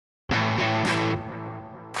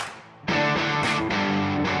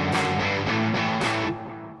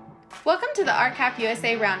Welcome to the RCAP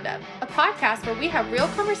USA Roundup, a podcast where we have real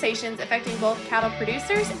conversations affecting both cattle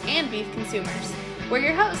producers and beef consumers. We're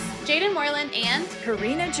your hosts, Jaden Moreland and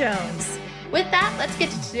Karina Jones. With that, let's get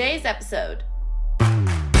to today's episode.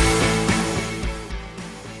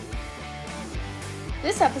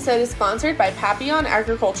 This episode is sponsored by Papillon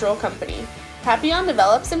Agricultural Company. Papillon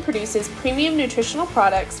develops and produces premium nutritional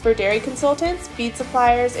products for dairy consultants, feed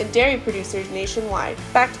suppliers, and dairy producers nationwide.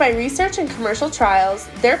 Backed by research and commercial trials,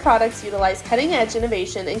 their products utilize cutting-edge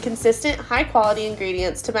innovation and consistent, high-quality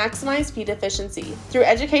ingredients to maximize feed efficiency. Through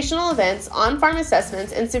educational events, on-farm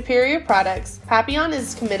assessments, and superior products, Papillon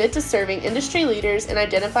is committed to serving industry leaders and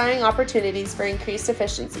identifying opportunities for increased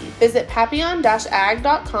efficiency. Visit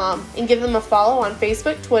papillon-ag.com and give them a follow on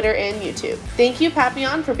Facebook, Twitter, and YouTube. Thank you,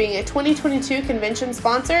 Papillon, for being a 2022 convention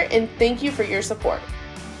sponsor, and thank you for your support.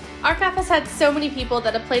 RCAF has had so many people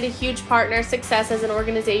that have played a huge part in our success as an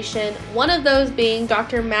organization, one of those being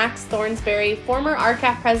Dr. Max Thornsberry, former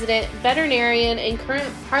RCAF president, veterinarian, and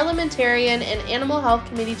current Parliamentarian and Animal Health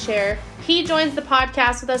Committee chair. He joins the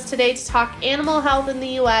podcast with us today to talk animal health in the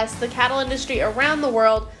U.S., the cattle industry around the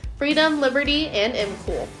world, freedom, liberty, and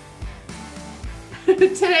MCOOL.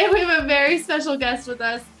 Today we have a very special guest with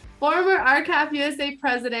us, former RCAP USA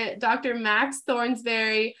president, Dr. Max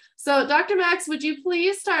Thornsberry. So, Dr. Max, would you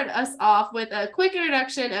please start us off with a quick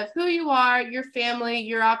introduction of who you are, your family,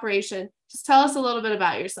 your operation? Just tell us a little bit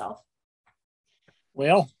about yourself.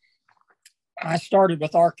 Well, I started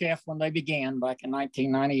with RCAF when they began back in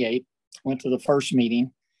 1998. Went to the first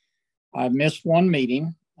meeting. I missed one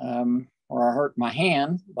meeting where I hurt my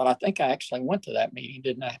hand, but I think I actually went to that meeting,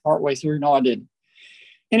 didn't I? Partway through? No, I didn't.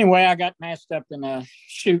 Anyway, I got messed up in a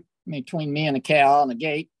chute between me and a cow on the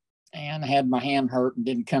gate and had my hand hurt and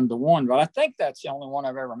didn't come to one. But I think that's the only one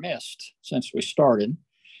I've ever missed since we started.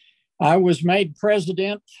 I was made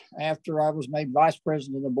president after I was made vice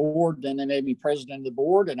president of the board. Then they made me president of the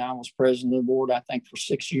board, and I was president of the board, I think, for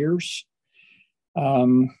 6 years.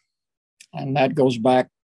 And that goes back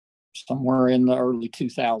somewhere in the early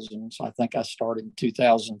 2000s. I think I started in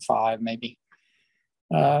 2005, maybe.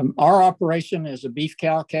 Our operation is a beef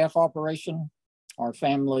cow calf operation. Our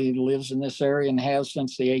family lives in this area and has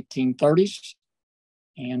since the 1830s,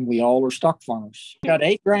 and we all are stock farmers. We've got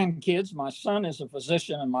 8 grandkids. My son is a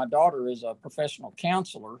physician, and my daughter is a professional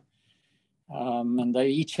counselor, and they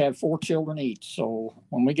each have 4 children each. So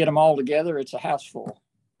when we get them all together, it's a house full.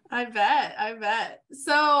 I bet.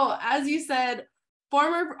 So, as you said,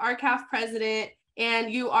 former RCAF president,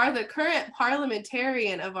 and you are the current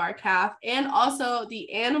parliamentarian of RCAF and also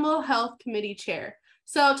the Animal Health Committee chair.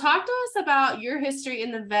 So talk to us about your history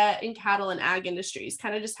in the vet and cattle and ag industries,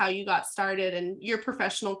 kind of just how you got started and your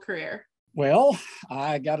professional career. Well,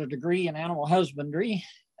 I got a degree in animal husbandry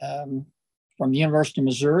from the University of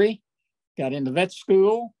Missouri, got into vet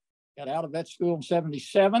school, got out of vet school in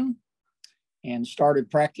 77 and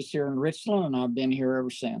started practice here in Richland, and I've been here ever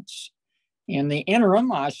since. In the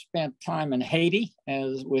interim, I spent time in Haiti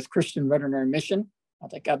with Christian Veterinary Mission. I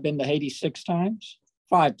think I've been to Haiti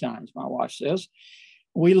 5 times, my wife says.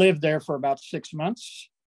 We lived there for about 6 months.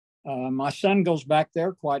 My son goes back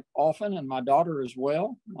there quite often, and my daughter as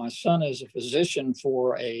well. My son is a physician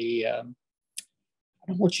for I don't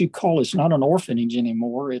know what you call it. It's not an orphanage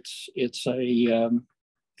anymore. It's a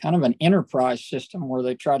kind of an enterprise system where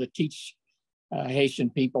they try to teach Haitian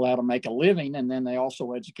people how to make a living, and then they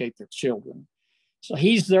also educate their children. So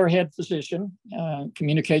he's their head physician,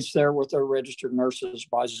 communicates there with their registered nurses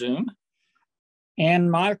by Zoom.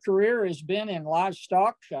 And my career has been in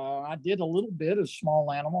livestock. I did a little bit of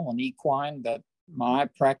small animal and equine, but my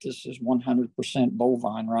practice is 100%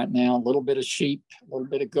 bovine right now. A little bit of sheep, a little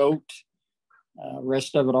bit of goat,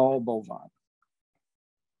 rest of it all bovine.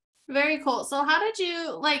 Very cool. So how did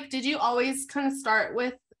you always kind of start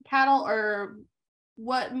with cattle, or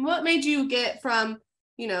what made you get from,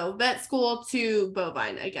 vet school to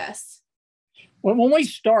bovine, I guess? Well, when we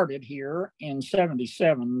started here in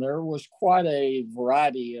 77, there was quite a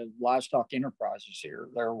variety of livestock enterprises here.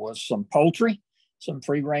 There was some poultry, some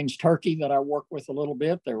free-range turkey that I worked with a little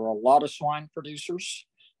bit. There were a lot of swine producers,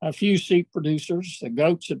 a few sheep producers. The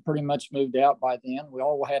goats had pretty much moved out by then. We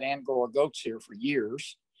all had Angora goats here for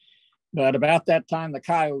years. But about that time, the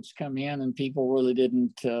coyotes come in and people really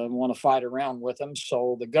didn't want to fight around with them.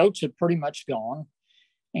 So the goats had pretty much gone.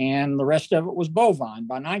 And the rest of it was bovine.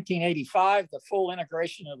 By 1985, the full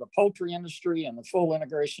integration of the poultry industry and the full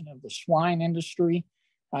integration of the swine industry.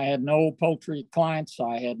 I had no poultry clients.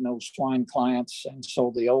 I had no swine clients. And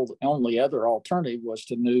so the only other alternative was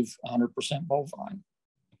to move 100% bovine.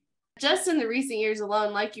 Just in the recent years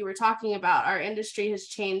alone, like you were talking about, our industry has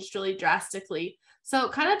changed really drastically. So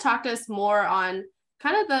kind of talk to us more on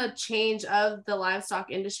kind of the change of the livestock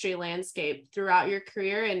industry landscape throughout your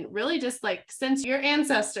career, and really just like since your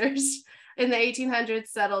ancestors in the 1800s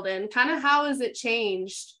settled in, kind of how has it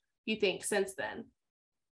changed, you think, since then?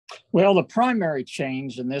 Well, the primary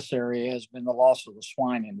change in this area has been the loss of the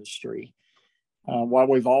swine industry. While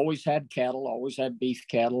we've always had cattle, always had beef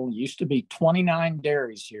cattle, used to be 29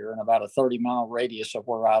 dairies here in about a 30-mile radius of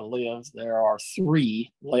where I live. There are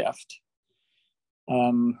 3 left.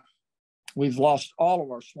 We've lost all of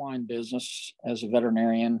our swine business as a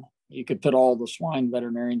veterinarian. You could put all the swine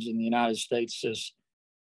veterinarians in the United States, as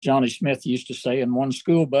Johnny Smith used to say, in one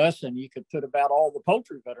school bus, and you could put about all the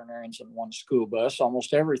poultry veterinarians in one school bus.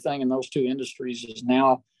 Almost everything in those 2 industries is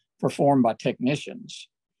now performed by technicians.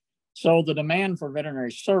 So the demand for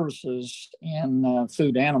veterinary services in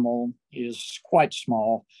food animal is quite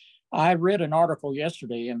small. I read an article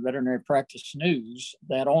yesterday in Veterinary Practice News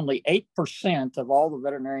that only 8% of all the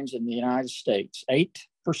veterinarians in the United States,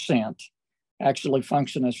 8%, actually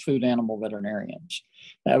function as food animal veterinarians.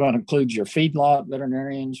 That would include your feedlot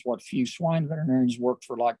veterinarians, what few swine veterinarians work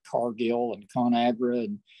for, like Cargill and ConAgra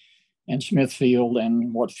and Smithfield,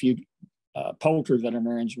 and what few poultry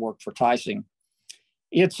veterinarians work for Tyson.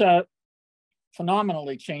 It's a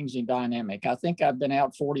phenomenally changing dynamic. I think I've been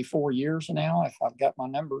out 44 years now, if I've got my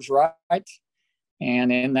numbers right.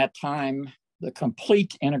 And in that time, the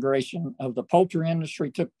complete integration of the poultry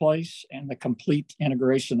industry took place, and the complete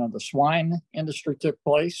integration of the swine industry took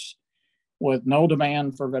place with no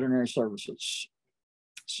demand for veterinary services.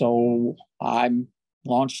 So I'm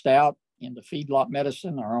launched out into feedlot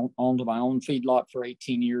medicine. I owned my own feedlot for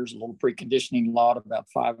 18 years, a little preconditioning lot, about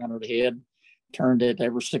 500 head. Turned it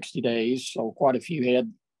every 60 days, so quite a few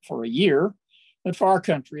head for a year, but for our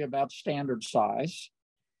country, about standard size,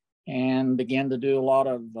 and began to do a lot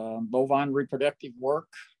of bovine reproductive work,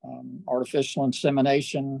 artificial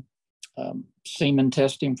insemination, semen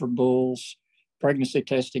testing for bulls, pregnancy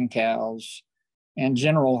testing cows, and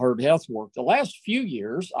general herd health work. The last few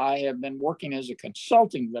years, I have been working as a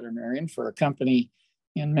consulting veterinarian for a company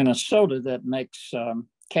in Minnesota that makes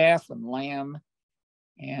calf and lamb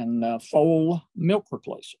and foal milk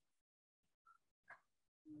replacement.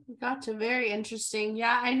 Gotcha. Very interesting.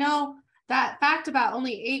 Yeah, I know that fact about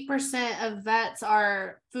only 8% of vets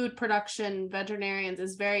are food production veterinarians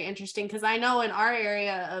is very interesting, because I know in our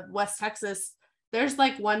area of West Texas, there's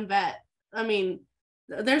like one vet. I mean,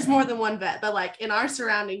 there's more than one vet, but like in our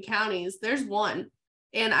surrounding counties, there's one.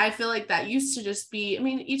 And I feel like that used to just be, I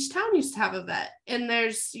mean, each town used to have a vet. And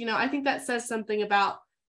there's, I think that says something about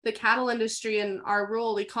the cattle industry and our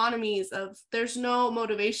rural economies of there's no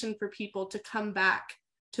motivation for people to come back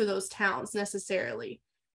to those towns necessarily.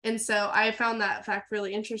 And so I found that fact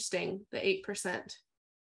really interesting, the 8%.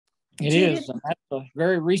 It is, and that's a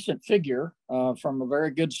very recent figure from a very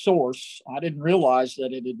good source. I didn't realize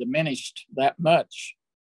that it had diminished that much.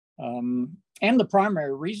 And the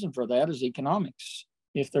primary reason for that is economics.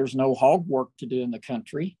 If there's no hog work to do in the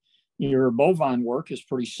country, your bovine work is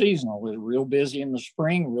pretty seasonal. It's real busy in the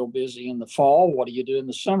spring, real busy in the fall. What do you do in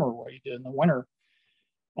the summer? What do you do in the winter?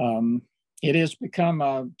 It has become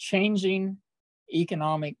a changing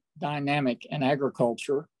economic dynamic in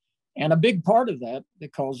agriculture, and a big part of that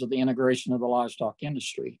because of the integration of the livestock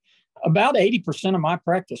industry. About 80% of my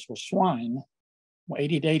practice was swine,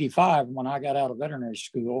 80 to 85 when I got out of veterinary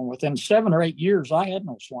school. And within 7 or 8 years, I had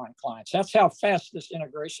no swine clients. That's how fast this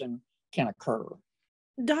integration can occur.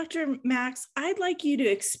 Dr. Max, I'd like you to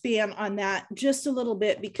expand on that just a little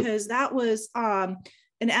bit, because that was an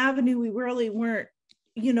avenue we really weren't,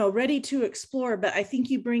 ready to explore. But I think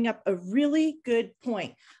you bring up a really good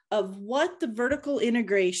point of what the vertical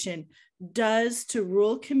integration does to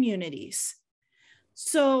rural communities.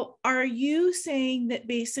 So are you saying that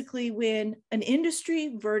basically when an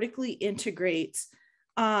industry vertically integrates,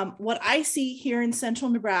 what I see here in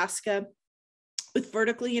central Nebraska, with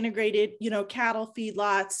vertically integrated, cattle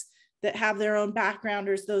feedlots that have their own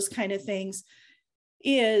backgrounders, those kind of things,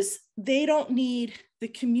 is they don't need the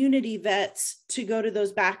community vets to go to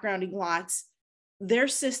those backgrounding lots. Their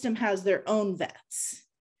system has their own vets.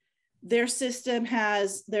 Their system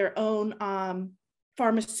has their own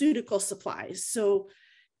pharmaceutical supplies. So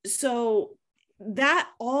that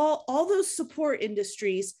all those support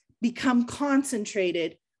industries become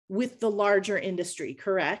concentrated with the larger industry,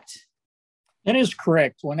 correct? That is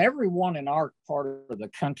correct. When everyone in our part of the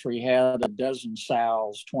country had a dozen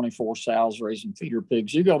sows, 24 sows raising feeder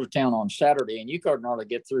pigs, you go to town on Saturday and you couldn't hardly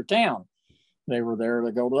get through town. They were there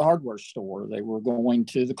to go to the hardware store. They were going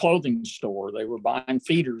to the clothing store. They were buying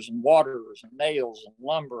feeders and waters and nails and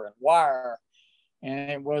lumber and wire.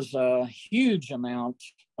 And it was a huge amount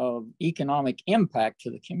of economic impact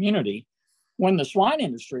to the community. When the swine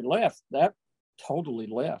industry left, that totally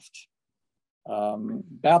left.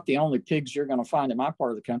 About the only pigs you're going to find in my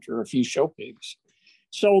part of the country are a few show pigs.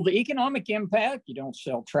 So the economic impact, you don't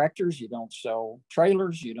sell tractors, you don't sell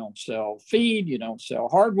trailers, you don't sell feed, you don't sell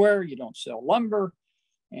hardware, you don't sell lumber,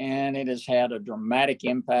 and it has had a dramatic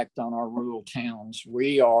impact on our rural towns.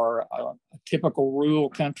 We are a typical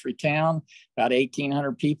rural country town, about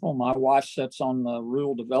 1,800 people. My wife sits on the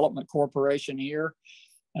Rural Development Corporation here.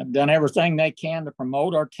 I've done everything they can to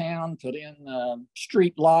promote our town, put in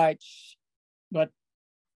street lights, but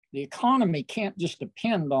the economy can't just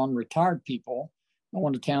depend on retired people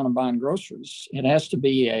going to town and buying groceries. It has to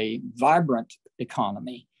be a vibrant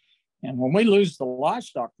economy. And when we lose the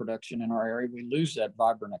livestock production in our area, we lose that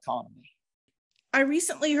vibrant economy. I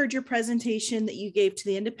recently heard your presentation that you gave to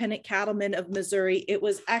the Independent Cattlemen of Missouri. It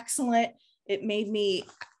was excellent. It made me,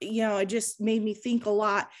 it just made me think a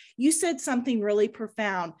lot. You said something really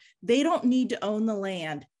profound. They don't need to own the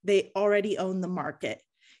land. They already own the market.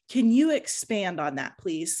 Can you expand on that,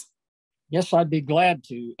 please? Yes, I'd be glad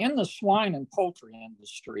to. In the swine and poultry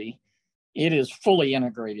industry, it is fully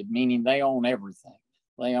integrated, meaning they own everything.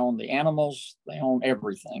 They own the animals, they own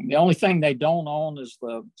everything. The only thing they don't own is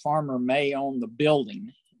the farmer may own the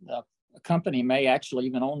building. The company may actually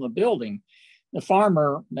even own the building. The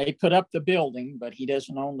farmer may put up the building, but he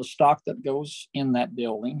doesn't own the stock that goes in that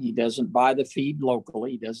building. He doesn't buy the feed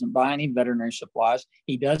locally. He doesn't buy any veterinary supplies.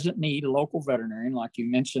 He doesn't need a local veterinarian, like you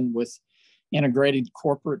mentioned with integrated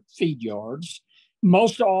corporate feed yards.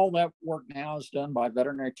 Most all that work now is done by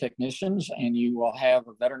veterinary technicians, and you will have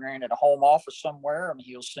a veterinarian at a home office somewhere, and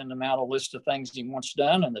he'll send them out a list of things he wants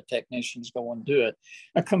done, and the technicians go and do it.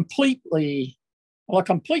 A complete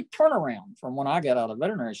turnaround from when I got out of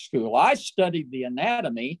veterinary school. I studied the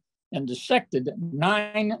anatomy and dissected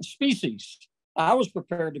 9 species. I was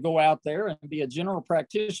prepared to go out there and be a general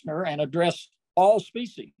practitioner and address all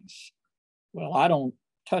species. Well, I don't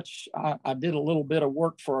touch. I did a little bit of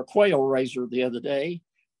work for a quail raiser the other day,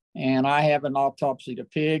 and I haven't autopsied a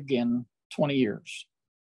pig in 20 years.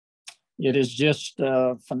 It is just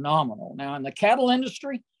phenomenal. Now, in the cattle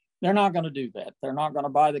industry, they're not going to do that. They're not going to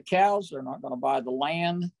buy the cows. They're not going to buy the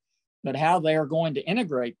land. But how they are going to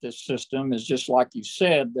integrate this system is just like you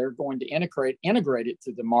said, they're going to integrate it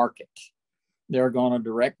to the market. They're going to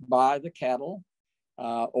direct buy the cattle.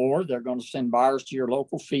 Or they're going to send buyers to your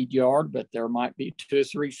local feed yard, but there might be two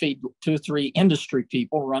or three industry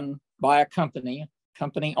people run by a company.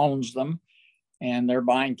 Company owns them, and they're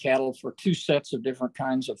buying cattle for 2 sets of different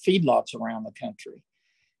kinds of feedlots around the country.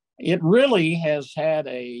 It really has had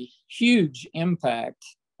a huge impact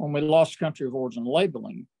when we lost country of origin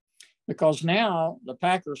labeling, because now the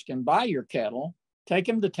packers can buy your cattle, take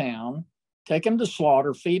them to town, take them to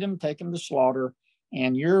slaughter, feed them, take them to slaughter,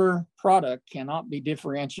 and your product cannot be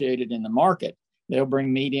differentiated in the market. They'll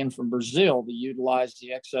bring meat in from Brazil to utilize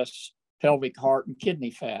the excess pelvic, heart, and kidney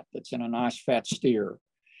fat that's in a nice fat steer.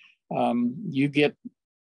 You get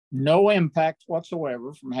no impact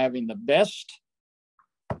whatsoever from having the best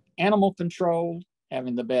animal control,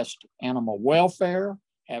 having the best animal welfare,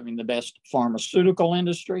 having the best pharmaceutical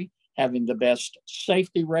industry, having the best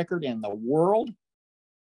safety record in the world.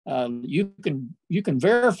 You can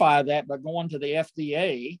verify that by going to the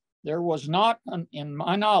FDA. There was not, in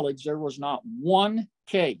my knowledge, there was not one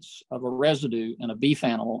case of a residue in a beef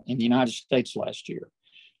animal in the United States last year.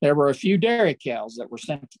 There were a few dairy cows that were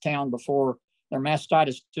sent to town before their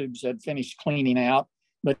mastitis tubes had finished cleaning out,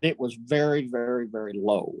 but it was very, very, very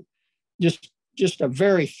low. Just a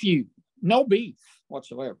very few, no beef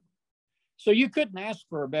whatsoever. So you couldn't ask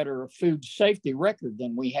for a better food safety record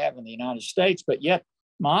than we have in the United States, but yet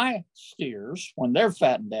my steers, when they're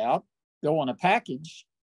fattened out, go in a package,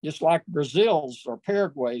 just like Brazil's or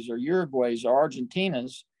Paraguay's or Uruguay's or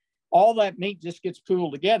Argentina's. All that meat just gets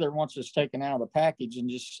pooled together once it's taken out of the package, and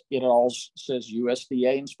just it all says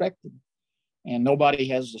USDA inspected. And nobody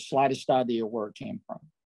has the slightest idea where it came from.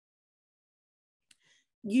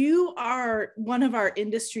 You are one of our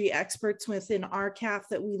industry experts within RCAF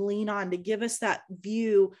that we lean on to give us that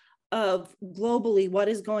view of globally what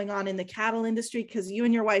is going on in the cattle industry, because you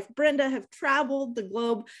and your wife Brenda have traveled the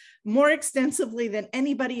globe more extensively than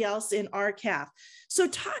anybody else in RCAF. So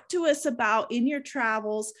talk to us about, in your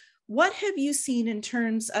travels, what have you seen in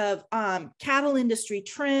terms of cattle industry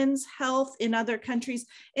trends, health in other countries,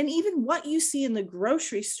 and even what you see in the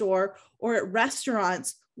grocery store or at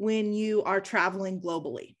restaurants when you are traveling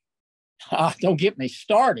globally? Don't get me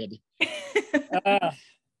started.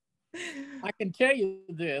 I can tell you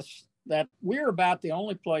this, that we're about the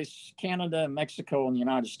only place, Canada, Mexico, and the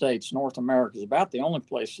United States, North America is about the only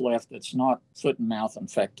place left that's not foot and mouth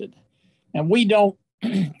infected. And we don't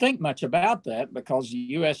think much about that because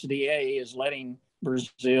the USDA is letting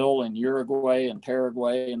Brazil and Uruguay and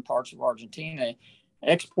Paraguay and parts of Argentina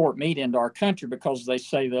export meat into our country because they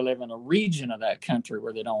say they live in a region of that country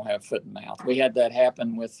where they don't have foot and mouth. We had that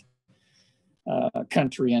happen with a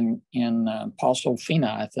country in Paso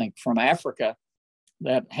Fina, I think, from Africa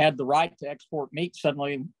that had the right to export meat.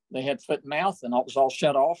 Suddenly they had foot and mouth and it was all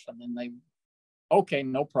shut off. And then okay,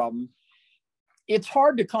 no problem. It's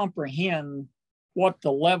hard to comprehend what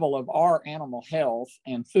the level of our animal health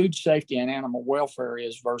and food safety and animal welfare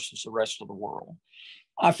is versus the rest of the world.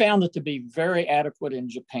 I found it to be very adequate in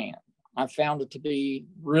Japan. I found it to be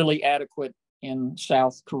really adequate in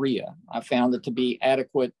South Korea. I found it to be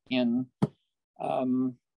adequate in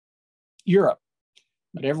Europe.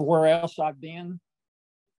 But everywhere else I've been,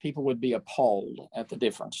 people would be appalled at the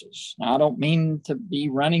differences. Now, I don't mean to be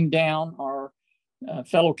running down our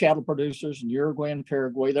fellow cattle producers in Uruguay and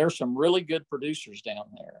Paraguay. There are some really good producers down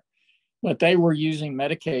there, but they were using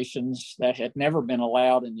medications that had never been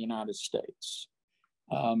allowed in the United States.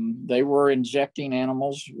 They were injecting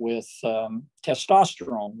animals with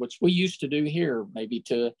testosterone, which we used to do here, maybe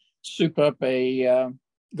to soup up a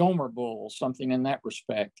Gomer bull, something in that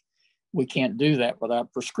respect. We can't do that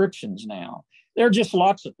without prescriptions now. There are just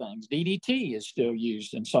lots of things. DDT is still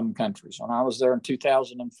used in some countries. When I was there in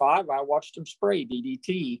 2005, I watched them spray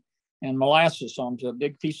DDT and molasses onto a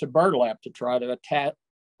big piece of burlap to try to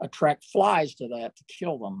attract flies to that to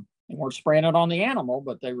kill them. They weren't spraying it on the animal,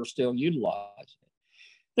 but they were still utilizing it.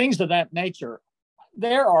 Things of that nature.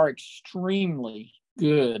 There are extremely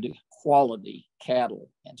good quality cattle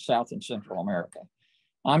in South and Central America.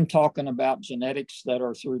 I'm talking about genetics that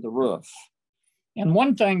are through the roof. And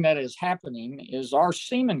one thing that is happening is our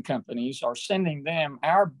semen companies are sending them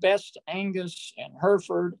our best Angus and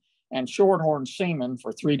Hereford and Shorthorn semen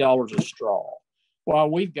for $3 a straw,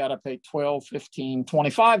 while we've got to pay $12, $15,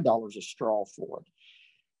 $25 a straw for it.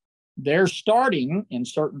 They're starting in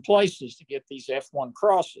certain places to get these F1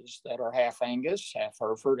 crosses that are half Angus, half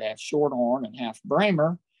Hereford, half Shorthorn, and half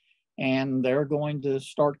Bremer. And they're going to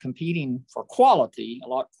start competing for quality a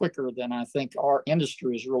lot quicker than I think our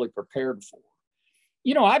industry is really prepared for.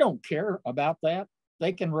 You know, I don't care about that.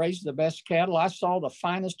 They can raise the best cattle. I saw the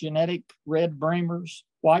finest genetic red Bremers,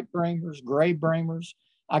 white Bremers, gray Bremers,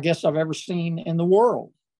 I guess I've ever seen in the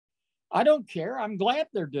world. I don't care. I'm glad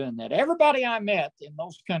they're doing that. Everybody I met in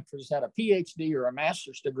those countries had a PhD or a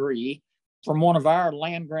master's degree from one of our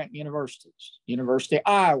land grant universities, University of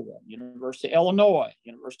Iowa, University of Illinois,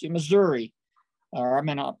 University of Missouri, or I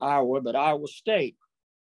mean not Iowa, but Iowa State.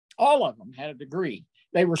 All of them had a degree.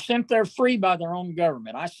 They were sent there free by their own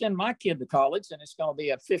government. I send my kid to college and it's going to be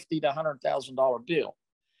a $50,000 to $100,000 bill.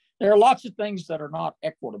 There are lots of things that are not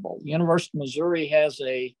equitable. University of Missouri has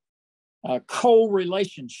a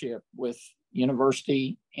co-relationship with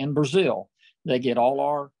University in Brazil. They get all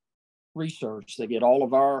our research. They get all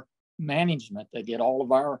of our management. They get all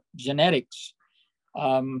of our genetics.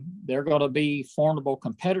 They're going to be formidable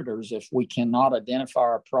competitors if we cannot identify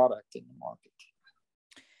our product in the market.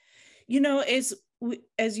 You know,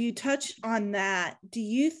 as you touch on that, do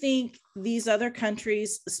you think these other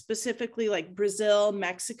countries, specifically like Brazil,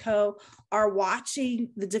 Mexico, are watching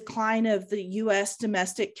the decline of the U.S.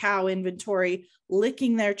 domestic cow inventory,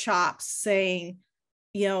 licking their chops, saying,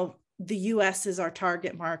 you know, the U.S. is our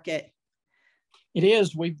target market? It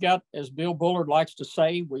is. We've got, as Bill Bullard likes to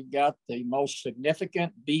say, we've got the most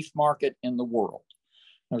significant beef market in the world.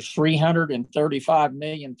 There's 335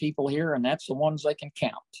 million people here, and that's the ones they can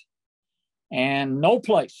count. And no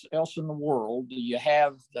place else in the world do you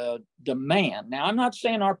have the demand. Now, I'm not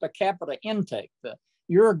saying our per capita intake. The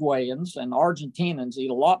Uruguayans and Argentinians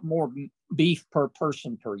eat a lot more beef per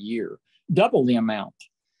person per year, double the amount,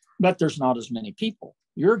 but there's not as many people.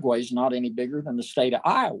 Uruguay is not any bigger than the state of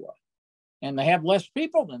Iowa, and they have less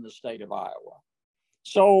people than the state of Iowa.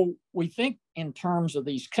 So we think in terms of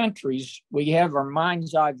these countries, we have our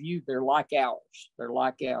mind's eye view. They're like ours. They're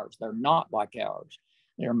like ours. They're not like ours.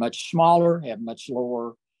 They're much smaller, have much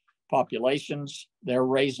lower populations. They're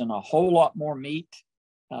raising a whole lot more meat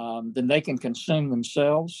than they can consume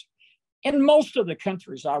themselves. In most of the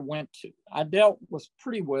countries I went to, I dealt with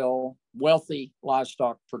pretty wealthy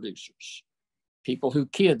livestock producers, people whose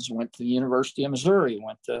kids went to the University of Missouri,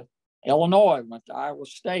 went to Illinois, went to Iowa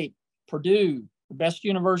State, Purdue, the best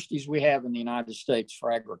universities we have in the United States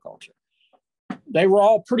for agriculture. They were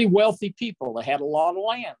all pretty wealthy people. They had a lot of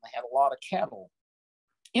land. They had a lot of cattle.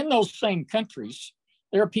 In those same countries,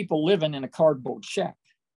 there are people living in a cardboard shack.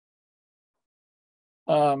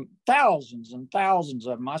 Thousands and thousands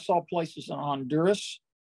of them. I saw places in Honduras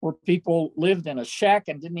where people lived in a shack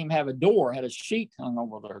and didn't even have a door, had a sheet hung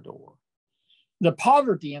over their door. The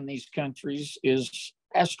poverty in these countries is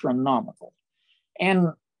astronomical. And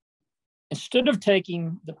instead of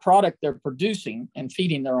taking the product they're producing and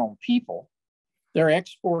feeding their own people, they're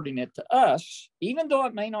exporting it to us. Even though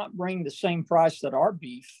it may not bring the same price that our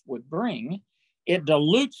beef would bring, it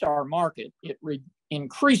dilutes our market. It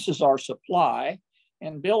increases our supply.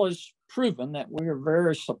 And Bill has proven that we are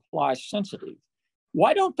very supply sensitive.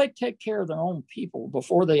 Why don't they take care of their own people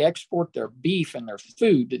before they export their beef and their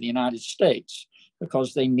food to the United States?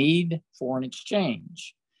 Because they need foreign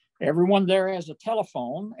exchange. Everyone there has a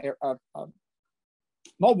telephone, a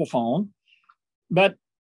mobile phone, but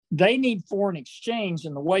they need foreign exchange.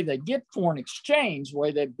 And the way they get foreign exchange, the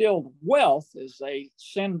way they build wealth, is they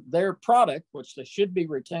send their product, which they should be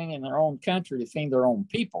retaining in their own country to feed their own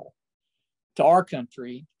people, to our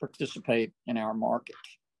country to participate in our market.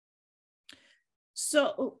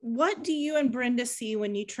 So what do you and Brenda see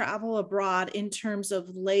when you travel abroad in terms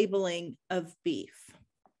of labeling of beef?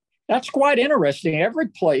 That's quite interesting. Every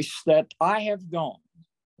place that I have gone,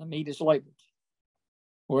 the meat is labeled.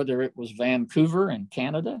 Whether it was Vancouver in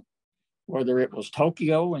Canada, whether it was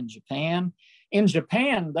Tokyo in Japan. In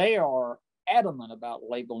Japan, they are adamant about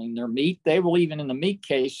labeling their meat. They will even in the meat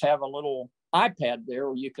case have a little iPad there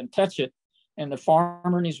where you can touch it, and the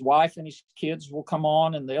farmer and his wife and his kids will come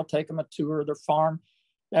on and they'll take them a tour of their farm.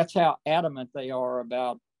 That's how adamant they are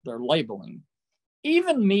about their labeling.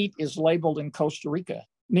 Even meat is labeled in Costa Rica.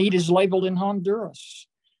 Meat is labeled in Honduras.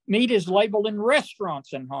 Meat is labeled in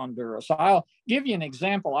restaurants in Honduras. I'll give you an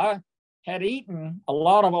example. I had eaten a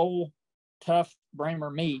lot of old, tough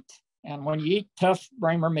Bramer meat. And when you eat tough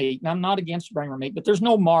Bramer meat, and I'm not against Bramer meat, but there's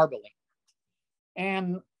no marbling.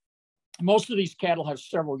 And most of these cattle have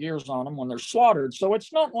several years on them when they're slaughtered. So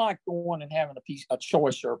it's not like going and having a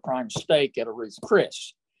choice or a prime steak at a Ruth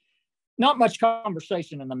Chris. Not much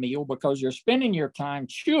conversation in the meal because you're spending your time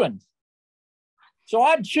chewing. So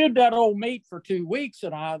I'd chewed that old meat for 2 weeks,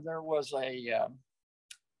 and there was a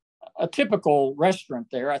typical restaurant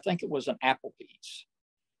there. I think it was an Applebee's.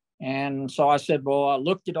 And so I said, well, I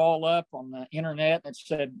looked it all up on the internet, and it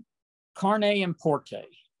said carne importe,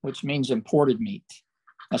 which means imported meat.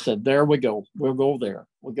 I said, there we go. We'll go there.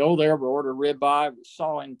 We'll go there. We'll order ribeye. We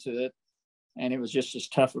saw into it, and it was just as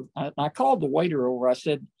tough. I called the waiter over. I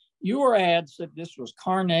said, your ad said this was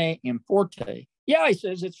carne importe. Yeah, he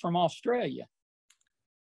says it's from Australia.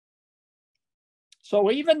 So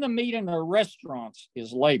even the meat in the restaurants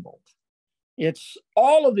is labeled. It's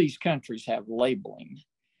all of these countries have labeling,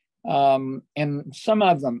 and some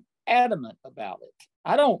of them adamant about it.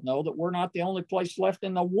 I don't know that we're not the only place left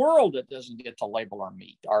in the world that doesn't get to label our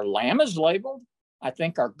meat. Our lamb is labeled. I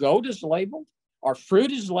think our goat is labeled. Our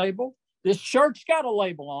fruit is labeled. This shirt's got a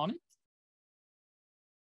label on it.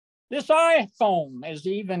 This iPhone has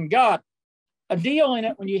even got a deal in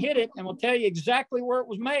it when you hit it and will tell you exactly where it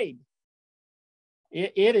was made.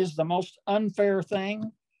 It is the most unfair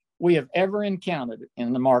thing we have ever encountered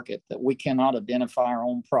in the market, that we cannot identify our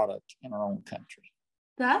own product in our own country.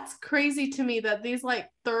 That's crazy to me that these like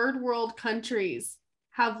third world countries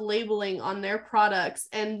have labeling on their products,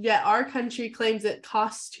 and yet our country claims it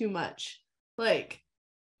costs too much. Like,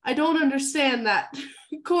 I don't understand that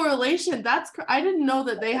correlation. I didn't know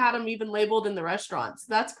that they had them even labeled in the restaurants.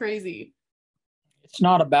 That's crazy. It's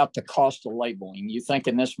not about the cost of labeling. You think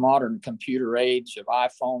in this modern computer age of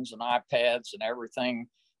iPhones and iPads and everything,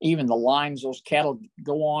 even the lines those cattle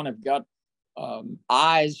go on have got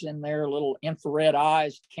eyes in there, little infrared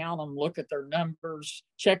eyes, count them, look at their numbers,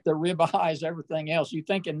 check their rib eyes, everything else. You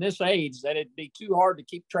think in this age that it'd be too hard to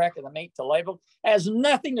keep track of the meat to label? It has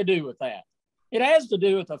nothing to do with that. It has to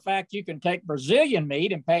do with the fact you can take Brazilian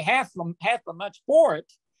meat and pay half the much for it,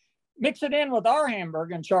 mix it in with our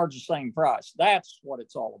hamburger and charge the same price. That's what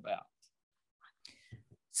it's all about.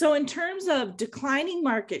 So in terms of declining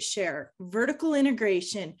market share, vertical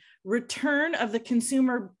integration, return of the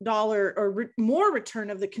consumer dollar, or more return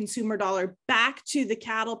of the consumer dollar back to the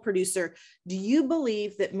cattle producer, do you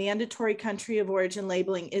believe that mandatory country of origin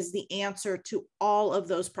labeling is the answer to all of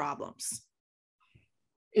those problems?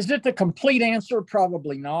 Is it the complete answer?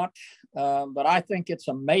 Probably not. But I think it's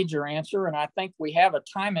a major answer. And I think we have a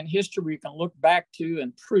time in history we can look back to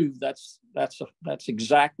and prove that's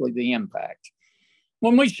exactly the impact.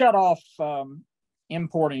 When we shut off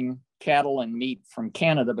importing cattle and meat from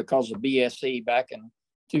Canada because of BSE back in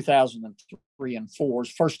 2003 and 4,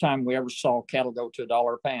 first time we ever saw cattle go to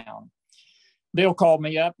 $1 a pound. Bill called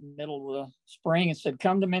me up in the middle of the spring and said,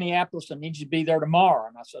 come to Minneapolis, I need you to be there tomorrow.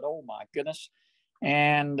 And I said, oh my goodness.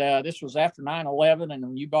 And this was after 9/11, and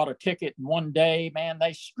when you bought a ticket in one day, man,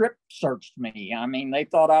 they strip searched me. I mean, they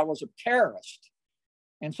thought I was a terrorist.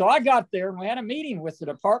 And so I got there and we had a meeting with the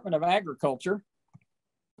Department of Agriculture.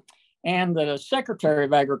 and the Secretary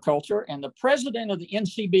of Agriculture and the President of the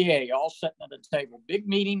NCBA all sitting at a table. Big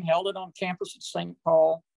meeting, held it on campus at St.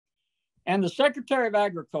 Paul. And the Secretary of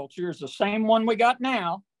Agriculture is the same one we got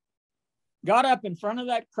now, got up in front of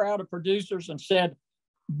that crowd of producers and said,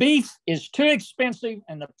 beef is too expensive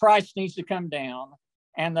and the price needs to come down.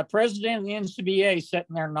 And the president of the NCBA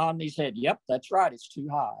sitting there nodding his head, yep, that's right, it's too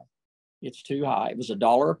high. It's too high. It was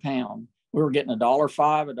 $1 a pound. We were getting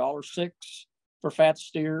 $1.05, $1.06 for fat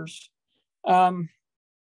steers.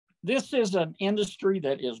 This is an industry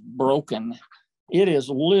that is broken. It is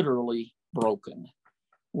literally broken.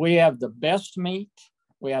 We have the best meat.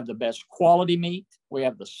 We have the best quality meat. We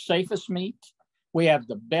have the safest meat. We have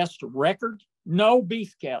the best record. No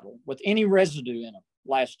beef cattle with any residue in them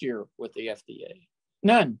last year with the FDA.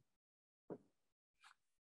 None.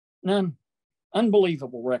 None.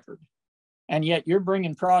 Unbelievable record. And yet you're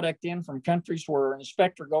bringing product in from countries where an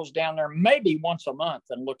inspector goes down there maybe once a month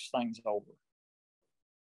and looks things over.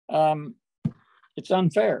 It's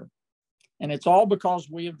unfair. And it's all because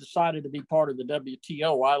we have decided to be part of the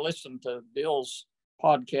WTO. I listened to Bill's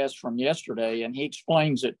podcast from yesterday, and he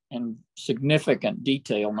explains it in significant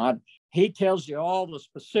detail. He tells you all the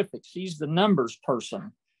specifics. He's the numbers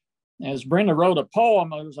person. As Brenda wrote a poem,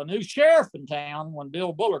 there was a new sheriff in town when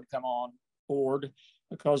Bill Bullard come on board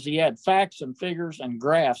because he had facts and figures and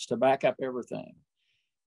graphs to back up everything.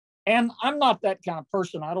 And I'm not that kind of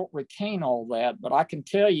person. I don't retain all that, but I can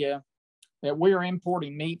tell you that we are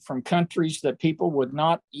importing meat from countries that people would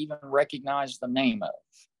not even recognize the name of.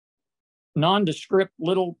 Nondescript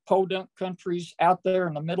little podunk countries out there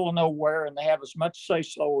in the middle of nowhere, and they have as much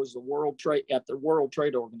say-so as the World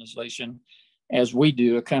Trade Organization as we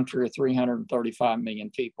do, a country of 335 million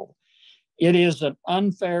people. It is an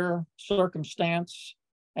unfair circumstance.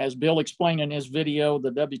 As Bill explained in his video,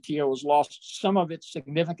 the WTO has lost some of its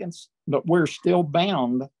significance, but we're still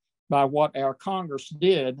bound by what our Congress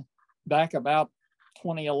did back about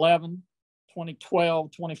 2011,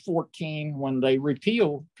 2012, 2014, when they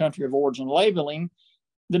repealed country of origin labeling.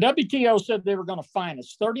 The WTO said they were going to fine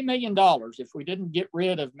us $30 million if we didn't get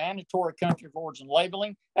rid of mandatory country of origin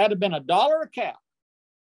labeling. That'd have been $1 a cow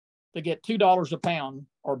to get $2 a pound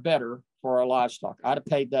or better for our livestock. I'd have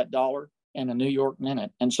paid that dollar and a New York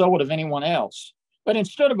minute, and so would have anyone else. But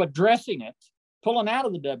instead of addressing it, pulling out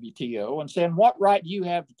of the WTO and saying, what right do you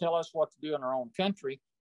have to tell us what to do in our own country?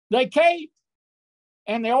 They caved,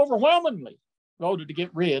 and they overwhelmingly voted to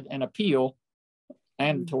get rid and appeal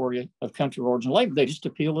mandatory of country of origin label. They just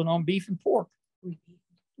appealed it on beef and pork.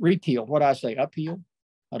 Repealed. What I say, appeal?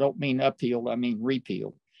 I don't mean appeal, I mean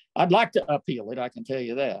repeal. I'd like to appeal it, I can tell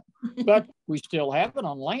you that. But we still have it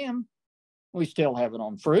on lamb. We still have it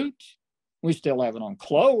on fruit. We still have it on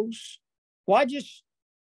clothes. Why just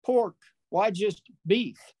pork? Why just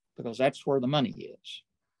beef? Because that's where the money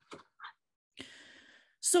is.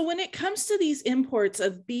 So when it comes to these imports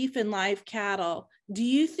of beef and live cattle, do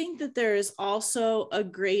you think that there is also a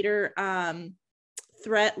greater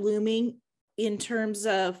threat looming in terms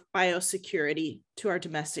of biosecurity to our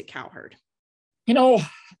domestic cow herd? You know,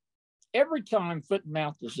 every time foot and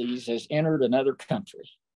mouth disease has entered another country,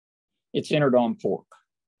 it's entered on pork.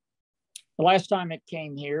 The last time it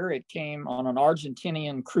came here, it came on an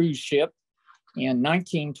Argentinian cruise ship in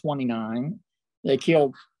 1929. They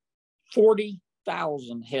killed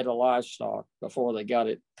 40,000 head of livestock before they got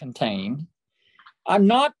it contained. I'm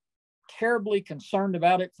not terribly concerned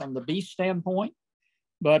about it from the beef standpoint,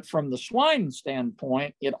 but from the swine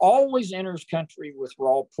standpoint, it always enters country with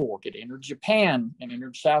raw pork. It entered Japan, it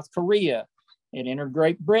entered South Korea, it entered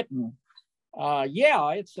Great Britain. Yeah,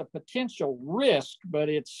 it's a potential risk, but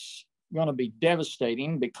it's going to be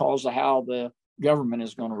devastating because of how the government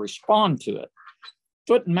is going to respond to it.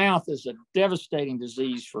 Foot and mouth is a devastating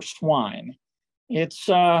disease for swine. It's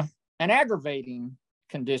an aggravating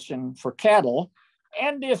condition for cattle.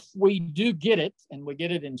 And if we do get it, and we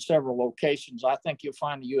get it in several locations, I think you'll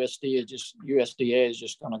find the USDA is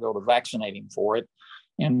just going to go to vaccinating for it.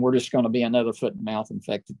 And we're just going to be another foot and mouth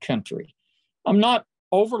infected country. I'm not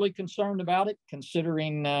overly concerned about it,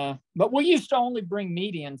 considering, but we used to only bring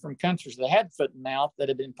meat in from countries that had foot and mouth that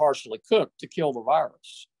had been partially cooked to kill the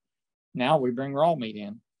virus. Now we bring raw meat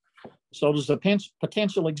in. So does the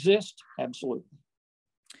potential exist? Absolutely.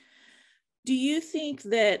 Do you think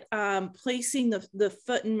that placing the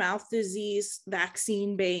foot and mouth disease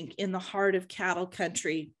vaccine bank in the heart of cattle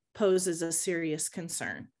country poses a serious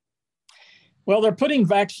concern? Well, they're putting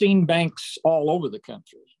vaccine banks all over the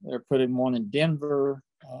country. They're putting one in Denver.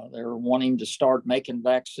 They're wanting to start making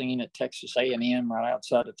vaccine at Texas A&M, right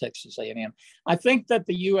outside of Texas A&M. I think that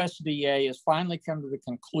the USDA has finally come to the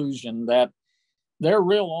conclusion that their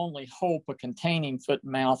real only hope of containing foot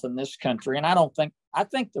and mouth in this country. And I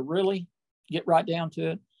think to really get right down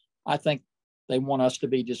to it, I think they want us to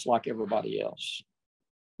be just like everybody else.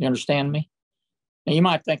 You understand me? Now, you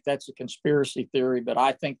might think that's a conspiracy theory, but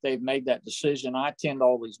I think they've made that decision. I attend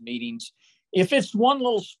all these meetings. If it's one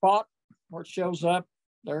little spot where it shows up,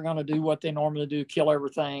 they're going to do what they normally do, kill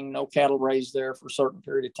everything, no cattle raised there for a certain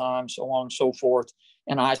period of time, so on and so forth,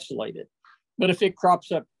 and isolate it. But if it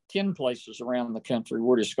crops up 10 places around the country,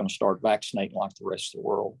 we're just going to start vaccinating like the rest of the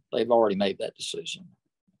world. They've already made that decision.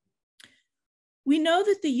 We know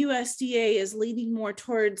that the USDA is leaning more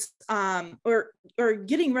towards or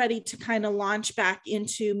getting ready to kind of launch back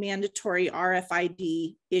into mandatory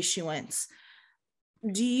RFID issuance.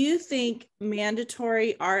 Do you think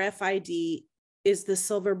mandatory RFID is the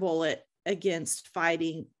silver bullet against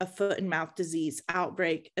fighting a foot and mouth disease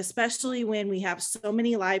outbreak, especially when we have so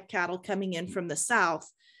many live cattle coming in from the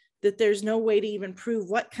South that there's no way to even prove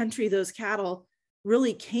what country those cattle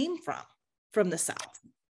really came from the South?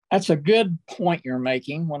 That's a good point you're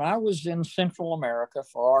making. When I was in Central America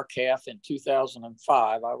for RCAF in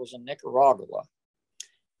 2005, I was in Nicaragua.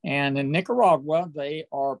 And in Nicaragua, they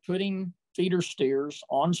are putting feeder steers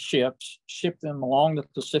on ships, ship them along the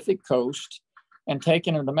Pacific coast, and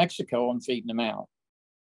taking them to Mexico and feeding them out.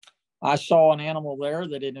 I saw an animal there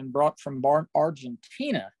that had been brought from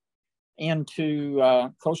Argentina into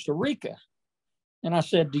Costa Rica. And I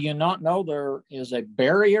said, do you not know there is a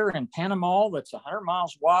barrier in Panama that's 100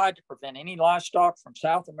 miles wide to prevent any livestock from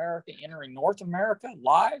South America entering North America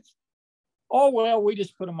live? Oh, well, we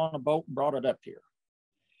just put them on a boat and brought it up here.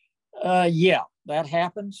 Yeah, that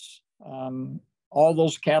happens. All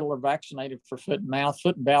those cattle are vaccinated for foot and mouth.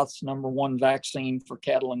 Foot and mouth's the #1 vaccine for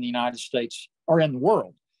cattle in the United States or in the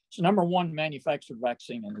world. It's the #1 manufactured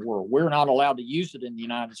vaccine in the world. We're not allowed to use it in the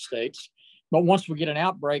United States. But once we get an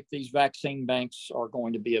outbreak, these vaccine banks are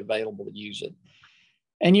going to be available to use it.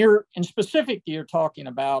 And in specific, you're talking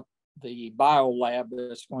about the biolab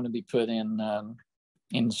that's going to be put in the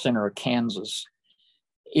center of Kansas.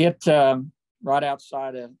 It right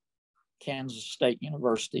outside of Kansas State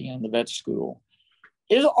University and the vet school.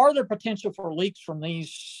 Are there potential for leaks from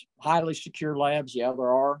these highly secure labs? Yeah,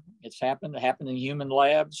 there are. It's happened. It happened in human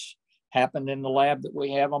labs. Happened in the lab that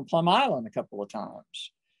we have on Plum Island a couple of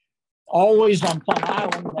times. Always on Plum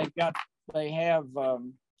Island, they have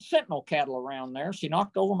sentinel cattle around there. She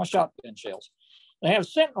knocked over my shotgun shells. They have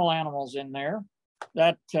sentinel animals in there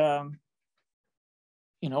that, they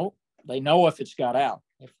know if it's got out.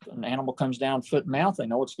 If an animal comes down foot and mouth, they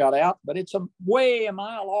know it's got out, but it's way a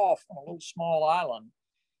mile off on a little small island.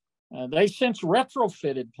 They since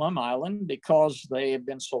retrofitted Plum Island because they have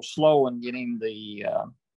been so slow in getting the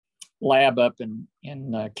lab up in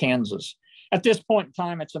Kansas. At this point in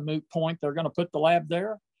time, it's a moot point. They're going to put the lab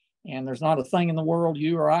there, and there's not a thing in the world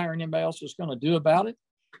you or I or anybody else is going to do about it.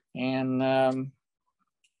 And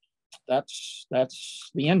that's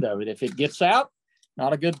the end of it. If it gets out,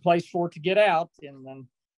 not a good place for it to get out in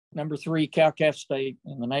the #3 cow-calf state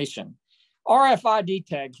in the nation. RFID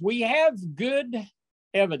tags. We have good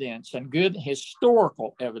evidence and good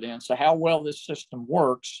historical evidence of how well this system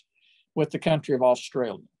works with the country of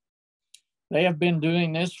Australia. They have been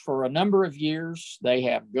doing this for a number of years. They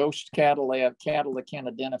have ghost cattle. They have cattle that can't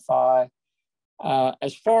identify.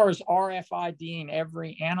 As far as RFIDing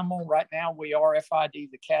every animal, right now we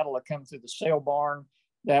RFID the cattle that come through the sale barn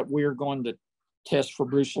that we're going to test for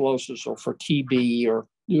brucellosis or for TB or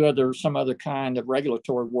do some other kind of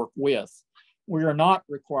regulatory work with. We are not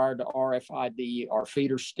required to RFID our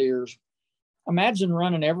feeder steers. Imagine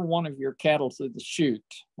running every one of your cattle through the chute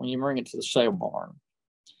when you bring it to the sale barn.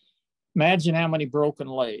 Imagine how many broken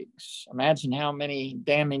legs. Imagine how many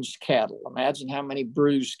damaged cattle. Imagine how many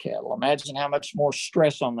bruised cattle. Imagine how much more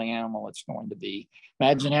stress on the animal it's going to be.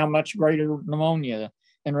 Imagine how much greater pneumonia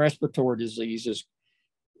and respiratory diseases.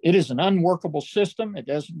 It is an unworkable system. It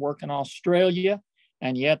doesn't work in Australia,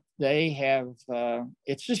 and yet they have.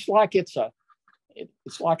 It's just like it's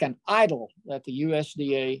like an idol that the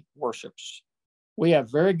USDA worships. We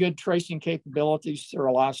have very good tracing capabilities through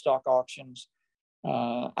our livestock auctions.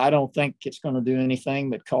 I don't think it's going to do anything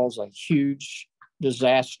but cause a huge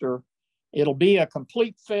disaster. It'll be a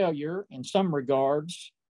complete failure in some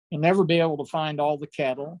regards. You'll never be able to find all the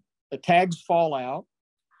cattle. The tags fall out.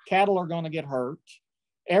 Cattle are going to get hurt.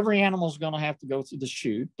 Every animal is going to have to go through the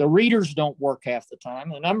chute. The readers don't work half the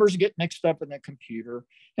time. The numbers get mixed up in the computer.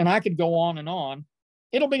 And I could go on and on.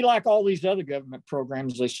 It'll be like all these other government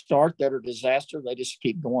programs they start that are disaster. They just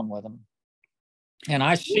keep going with them. And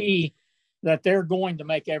I see that they're going to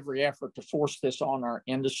make every effort to force this on our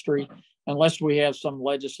industry unless we have some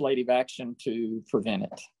legislative action to prevent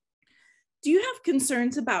it. Do you have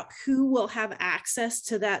concerns about who will have access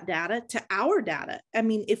to that data, to our data? I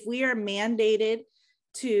mean, if we are mandated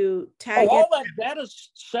to tag all that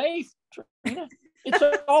data's safe, Trina. It's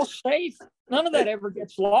all safe. None of that ever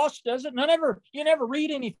gets lost, does it? You never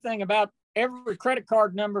read anything about every credit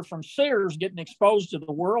card number from Sears getting exposed to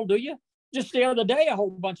the world, do you? Just the other day, a whole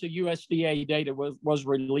bunch of USDA data was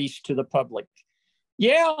released to the public.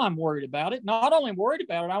 Yeah, I'm worried about it. Not only worried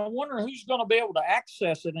about it, I wonder who's going to be able to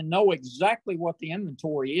access it and know exactly what the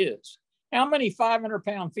inventory is. How many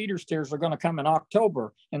 500-pound feeder steers are going to come in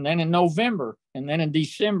October, and then in November, and then in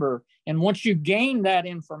December? And once you gain that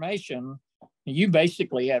information, you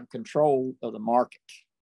basically have control of the market.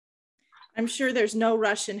 I'm sure there's no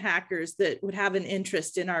Russian hackers that would have an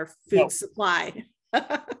interest in our food supply.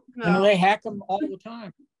 No. They hack them all the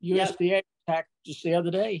time. USDA hacked just the other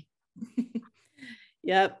day.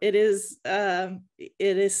 Yep, it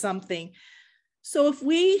is something. So if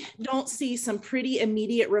we don't see some pretty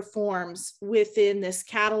immediate reforms within this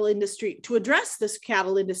cattle industry to address this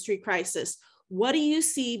cattle industry crisis, what do you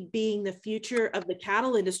see being the future of the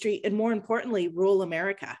cattle industry and, more importantly, rural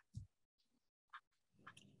America?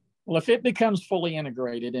 Well, if it becomes fully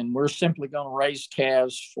integrated and we're simply going to raise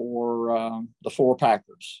calves for the four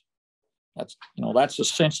packers, that's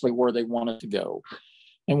essentially where they want it to go.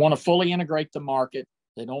 They want to fully integrate the market.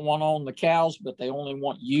 They don't want to own the cows, but they only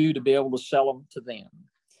want you to be able to sell them to them.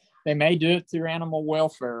 They may do it through animal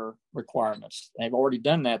welfare requirements. They've already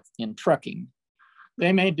done that in trucking.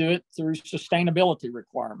 They may do it through sustainability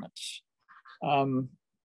requirements.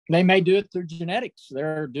 They may do it through genetics.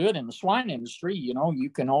 They're doing it in the swine industry. You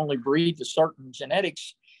can only breed to certain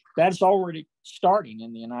genetics. That's already starting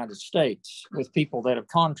in the United States with people that have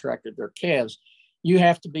contracted their calves. You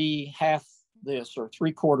have to be half this or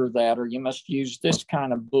 3/4 that, or you must use this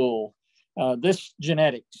kind of bull, this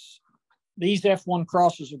genetics. These F1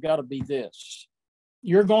 crosses have got to be this.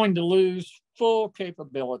 You're going to lose full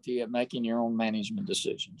capability of making your own management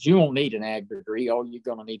decisions. You won't need an ag degree. All you're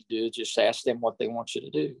going to need to do is just ask them what they want you to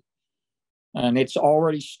do. And it's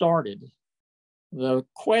already started. The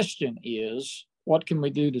question is, what can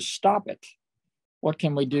we do to stop it? What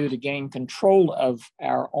can we do to gain control of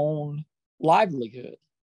our own livelihood?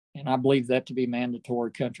 And I believe that to be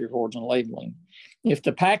mandatory country of origin labeling. If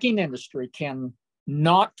the packing industry can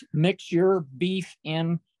not mix your beef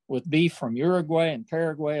in with beef from Uruguay and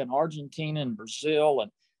Paraguay and Argentina and Brazil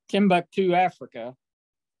and Timbuktu, Africa,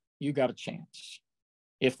 you got a chance.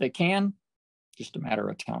 If they can, just a matter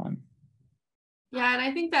of time. Yeah, and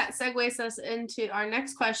I think that segues us into our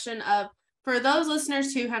next question of, for those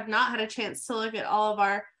listeners who have not had a chance to look at all of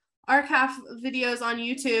our archive videos on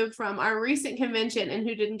YouTube from our recent convention and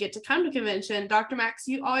who didn't get to come to convention, Dr. Max,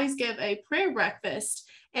 you always give a prayer breakfast.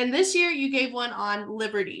 And this year you gave one on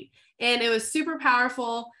liberty, and it was super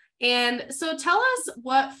powerful. And so tell us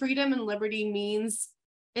what freedom and liberty means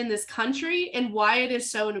in this country and why it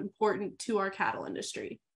is so important to our cattle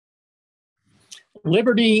industry.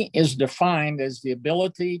 Liberty is defined as the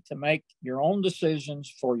ability to make your own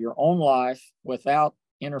decisions for your own life without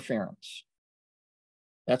interference.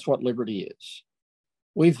 That's what liberty is.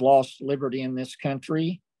 We've lost liberty in this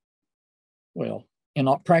country, well, in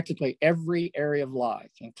practically every area of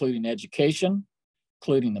life, including education,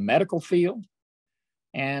 including the medical field.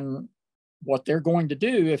 And what they're going to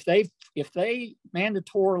do, if they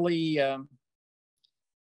mandatorily,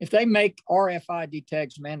 if they make RFID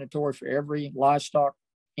tags mandatory for every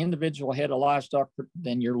individual head of livestock,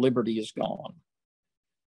 then your liberty is gone.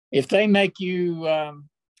 If they make you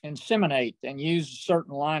inseminate and use a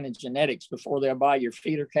certain line of genetics before they'll buy your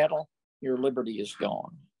feeder cattle, your liberty is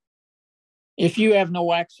gone. If you have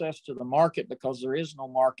no access to the market because there is no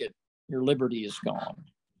market, your liberty is gone.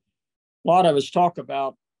 A lot of us talk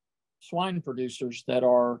about swine producers that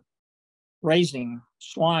are raising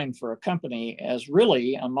swine for a company as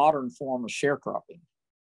really a modern form of sharecropping.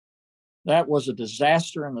 That was a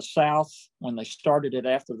disaster in the South when they started it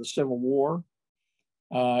after the Civil War.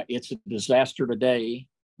 It's a disaster today,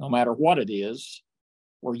 no matter what it is,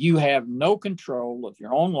 where you have no control of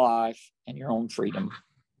your own life and your own freedom.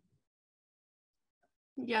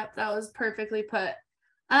 Yep, that was perfectly put.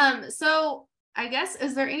 So I guess,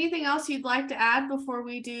 is there anything else you'd like to add before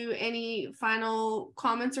we do any final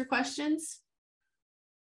comments or questions?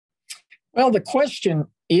 Well, the question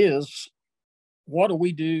is, what do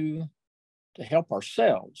we do to help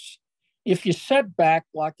ourselves? If you sit back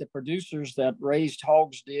like the producers that raised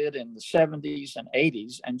hogs did in the 70s and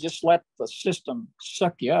 80s and just let the system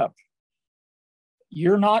suck you up,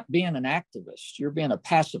 you're not being an activist. You're being a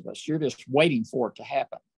pacifist. You're just waiting for it to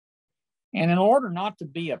happen. And in order not to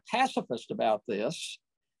be a pacifist about this,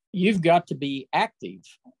 you've got to be active.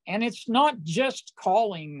 And it's not just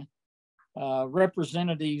calling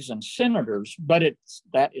representatives and senators, but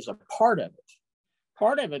that is a part of it.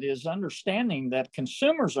 Part of it is understanding that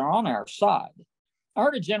consumers are on our side. I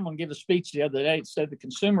heard a gentleman give a speech the other day that said the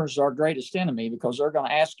consumers are our greatest enemy because they're going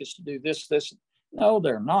to ask us to do this. No,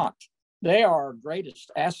 they're not. They are our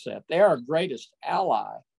greatest asset. They are our greatest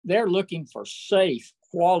ally. They're looking for safe,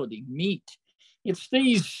 quality meat. It's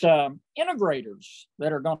these integrators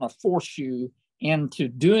that are going to force you into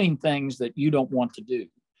doing things that you don't want to do,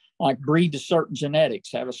 like breed to certain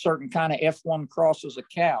genetics, have a certain kind of F1 cross as a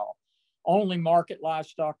cow, only market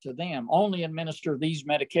livestock to them, only administer these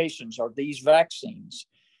medications or these vaccines.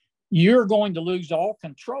 You're going to lose all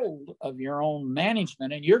control of your own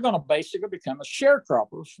management, and you're going to basically become a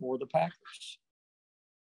sharecropper for the packers.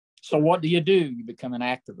 So what do? You become an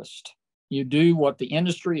activist. You do what the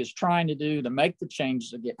industry is trying to do to make the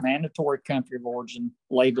changes to get mandatory country of origin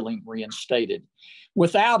labeling reinstated.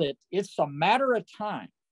 Without it, it's a matter of time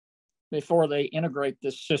before they integrate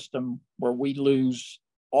this system where we lose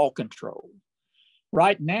all control.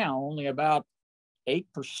 Right now, only about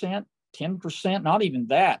 8%, 10%, not even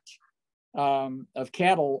that, of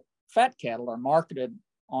cattle, fat cattle, are marketed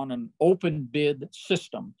on an open bid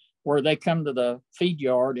system where they come to the feed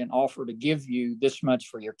yard and offer to give you this much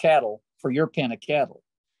for your cattle, for your pen of cattle.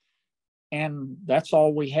 And that's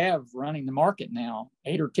all we have running the market now.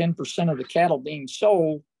 8 or 10% of the cattle being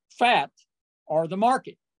sold fat are the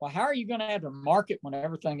market. Well, how are you going to have a market when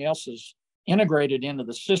everything else is integrated into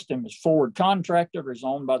the system, is forward contracted or is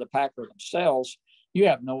owned by the packer themselves? You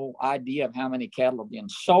have no idea of how many cattle are being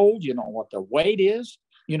sold. You don't know what their weight is.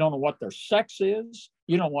 You don't know what their sex is.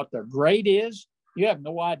 You don't know what their grade is. You have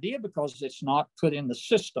no idea because it's not put in the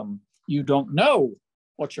system. You don't know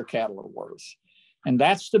what your cattle are worth. And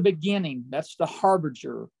that's the beginning. That's the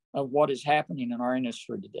harbinger of what is happening in our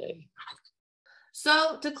industry today.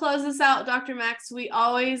 So to close this out, Dr. Max, we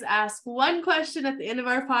always ask one question at the end of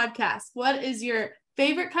our podcast. What is your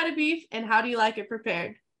favorite cut of beef and how do you like it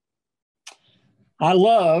prepared? I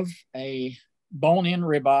love a bone-in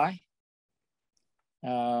ribeye,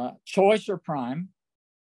 choice or prime,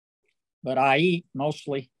 but I eat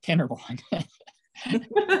mostly tenderloin.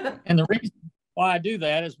 And the reason why I do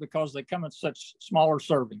that is because they come in such smaller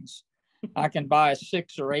servings. I can buy a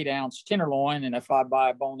 6 or 8 ounce tenderloin, and if I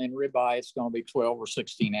buy a bone-in ribeye, it's going to be 12 or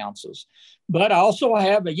 16 ounces. But I also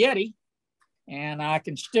have a Yeti, and I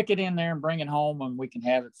can stick it in there and bring it home, and we can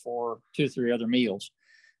have it for 2 or 3 other meals.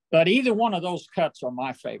 But either one of those cuts are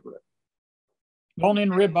my favorite.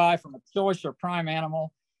 Bone-in ribeye from a choice or prime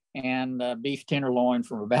animal, and beef tenderloin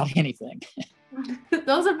from about anything.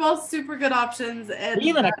 Those are both super good options. And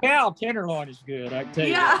even a cow tenderloin is good, I can tell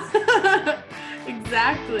you. Yeah,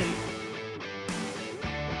 exactly.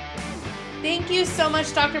 Thank you so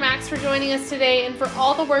much, Dr. Max, for joining us today and for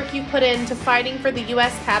all the work you put into fighting for the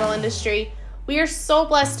U.S. cattle industry. We are so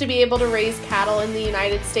blessed to be able to raise cattle in the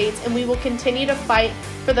United States, and we will continue to fight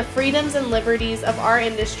for the freedoms and liberties of our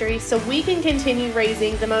industry so we can continue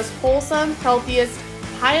raising the most wholesome, healthiest,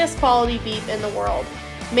 highest quality beef in the world.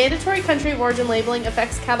 Mandatory country of origin labeling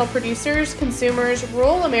affects cattle producers, consumers,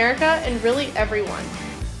 rural America, and really everyone.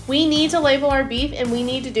 We need to label our beef, and we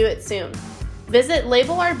need to do it soon. Visit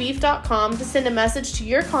labelourbeef.com to send a message to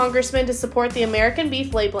your congressman to support the American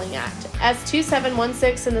Beef Labeling Act,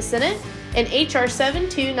 S2716 in the Senate and HR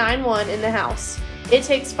 7291 in the House. It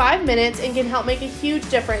takes 5 minutes and can help make a huge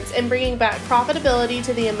difference in bringing back profitability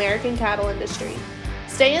to the American cattle industry.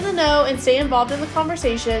 Stay in the know and stay involved in the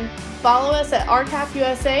conversation. Follow us at RCAF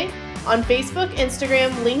USA on Facebook,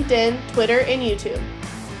 Instagram, LinkedIn, Twitter, and YouTube.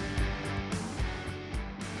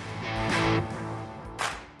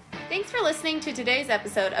 Thanks for listening to today's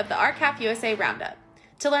episode of the RCAF USA Roundup.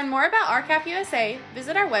 To learn more about RCAF USA,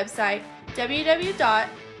 visit our website,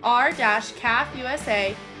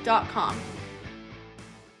 www.r-cafusa.com.